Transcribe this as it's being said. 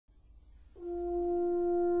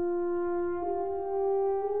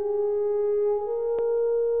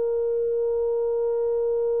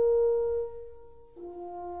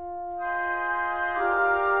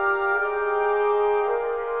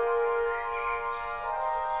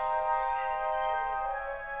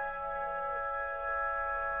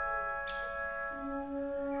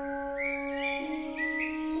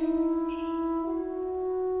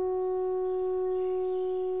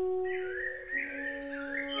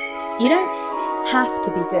You don't have to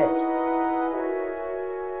be good.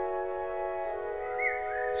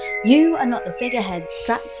 You are not the figurehead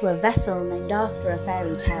strapped to a vessel named after a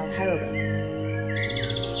fairy tale heroine.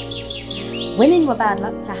 Women were bad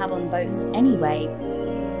luck to have on boats anyway,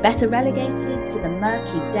 better relegated to the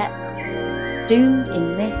murky depths, doomed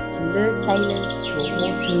in myth to lure sailors to a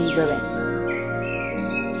watery ruin.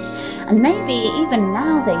 And maybe even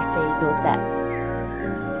now they fear your depth.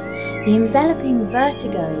 The enveloping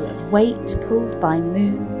vertigo of weight pulled by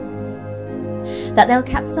moon. That they'll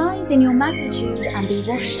capsize in your magnitude and be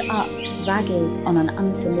washed up ragged on an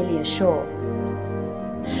unfamiliar shore.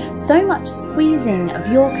 So much squeezing of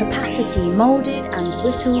your capacity moulded and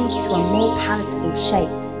whittled to a more palatable shape.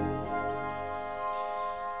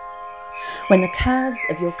 When the curves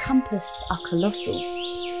of your compass are colossal.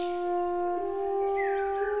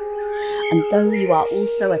 And though you are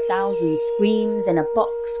also 1,000 screams in a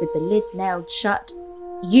box with the lid nailed shut,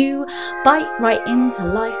 you bite right into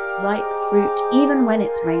life's ripe fruit even when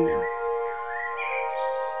it's raining.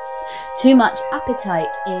 Too much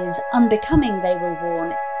appetite is unbecoming, they will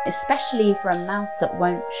warn, especially for a mouth that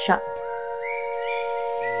won't shut.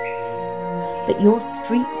 But your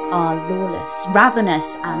streets are lawless,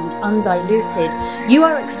 ravenous and undiluted. You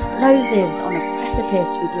are explosives on a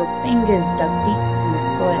precipice with your fingers dug deep in the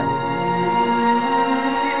soil.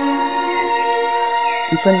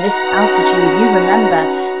 And from this altitude you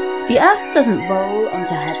remember, the earth doesn't roll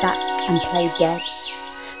onto her back and play dead.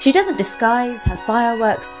 She doesn't disguise her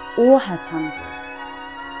fireworks or her tundras.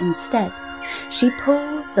 Instead, she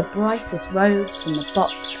pulls the brightest robes from the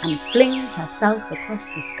box and flings herself across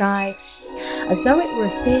the sky as though it were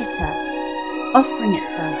a theatre, offering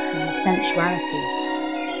itself to her sensuality.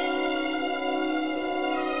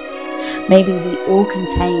 Maybe we all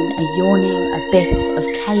contain a yawning abyss of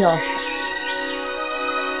chaos,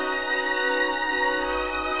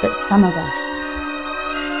 but some of us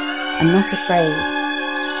are not afraid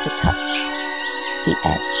to touch the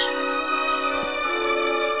edge.